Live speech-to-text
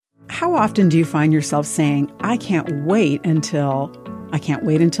How often do you find yourself saying, I can't wait until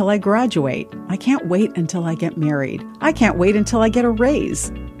I graduate. I can't wait until I get married. I can't wait until I get a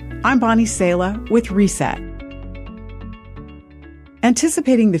raise. I'm Bonnie Sala with Reset.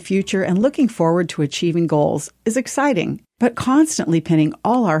 Anticipating the future and looking forward to achieving goals is exciting, but constantly pinning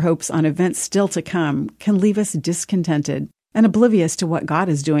all our hopes on events still to come can leave us discontented and oblivious to what God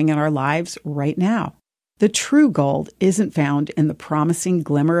is doing in our lives right now. The true gold isn't found in the promising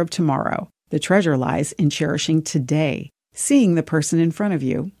glimmer of tomorrow. The treasure lies in cherishing today, seeing the person in front of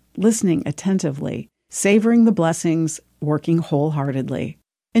you, listening attentively, savoring the blessings, working wholeheartedly.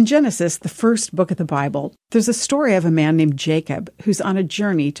 In Genesis, the first book of the Bible, there's a story of a man named Jacob who's on a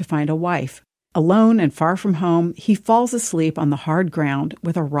journey to find a wife. Alone and far from home, he falls asleep on the hard ground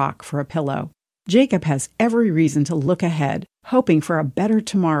with a rock for a pillow. Jacob has every reason to look ahead, hoping for a better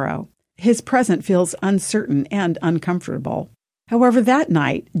tomorrow. His present feels uncertain and uncomfortable. However, that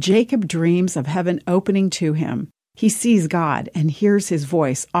night, Jacob dreams of heaven opening to him. He sees God and hears his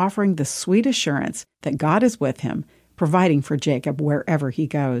voice offering the sweet assurance that God is with him, providing for Jacob wherever he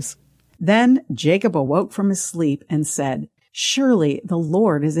goes. Then Jacob awoke from his sleep and said, "Surely the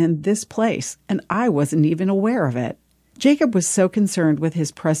Lord is in this place, and I wasn't even aware of it." Jacob was so concerned with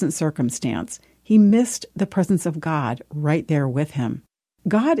his present circumstance, he missed the presence of God right there with him.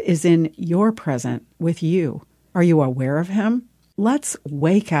 God is in your present with you. Are you aware of him? Let's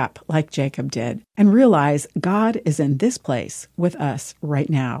wake up like Jacob did and realize God is in this place with us right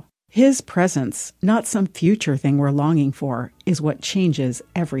now. His presence, not some future thing we're longing for, is what changes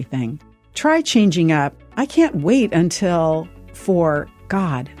everything. Try changing up, I can't wait until, for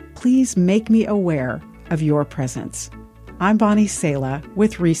God, please make me aware of your presence. I'm Bonnie Sala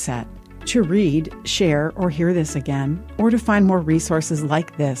with Reset. To read, share, or hear this again, or to find more resources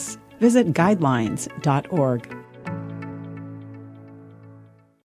like this, visit guidelines.org.